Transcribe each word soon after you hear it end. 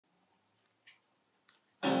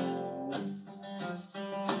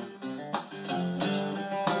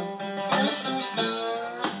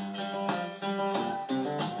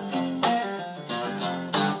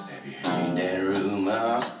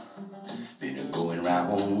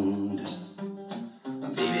found.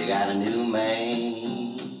 Baby got a new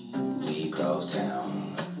man. We crossed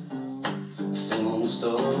town. Same old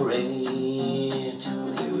story.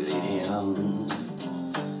 Till you let him.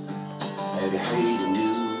 Have you heard the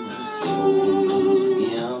news? Same old blues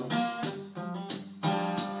again.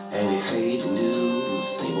 Have you heard the news?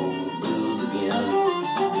 Same old blues again.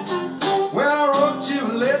 Well, I wrote you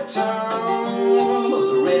a letter. Was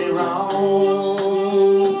already wrong.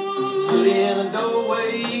 Stood in the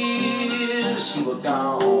doorway. She was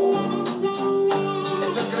gone.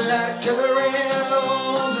 It took a lot of courage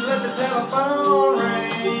to let the telephone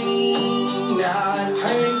ring. Now I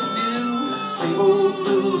hate to do same old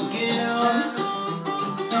blues again.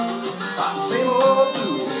 Same old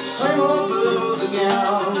blues again.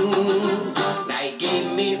 Now you gave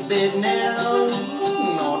me a bit now,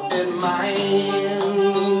 no did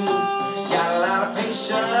mine. Got a lot of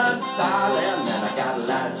patience, darling, and I got a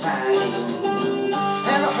lot of time.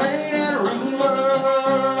 And I hate that rumor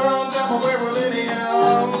down where we're living.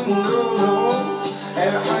 No.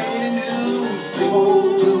 And I hate to do same old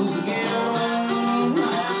blues again.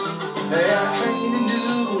 And I hate to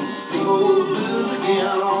do same old blues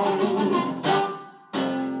again.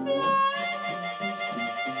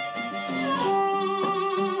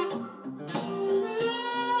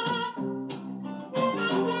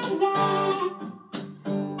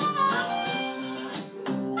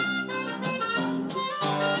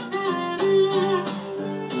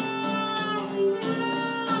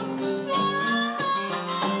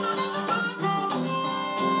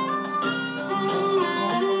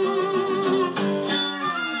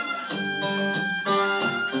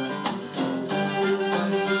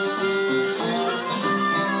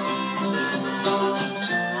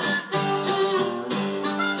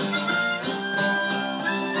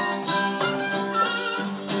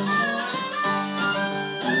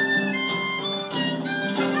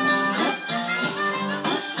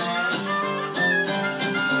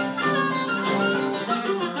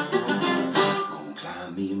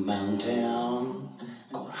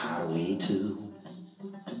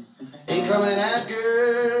 Ain't coming out,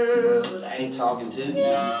 girl, but I ain't talking to you.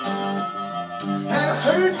 And I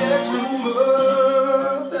heard that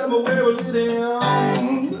rumor that my way was living.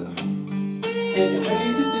 And you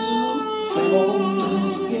hate to do same old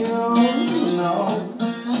blues again, no.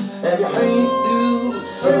 And you hate to do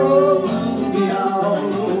same old blues again.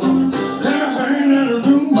 And I heard that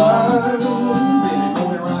rumor been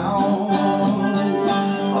going around.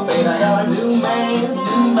 Oh, baby, I got a new man,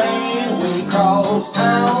 we cross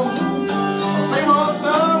town. Same old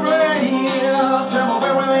story, tell me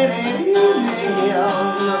where we're living. And you hate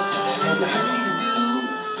to do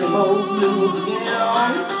same old blues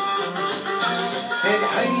again. And you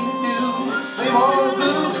hate to do same old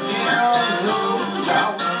blues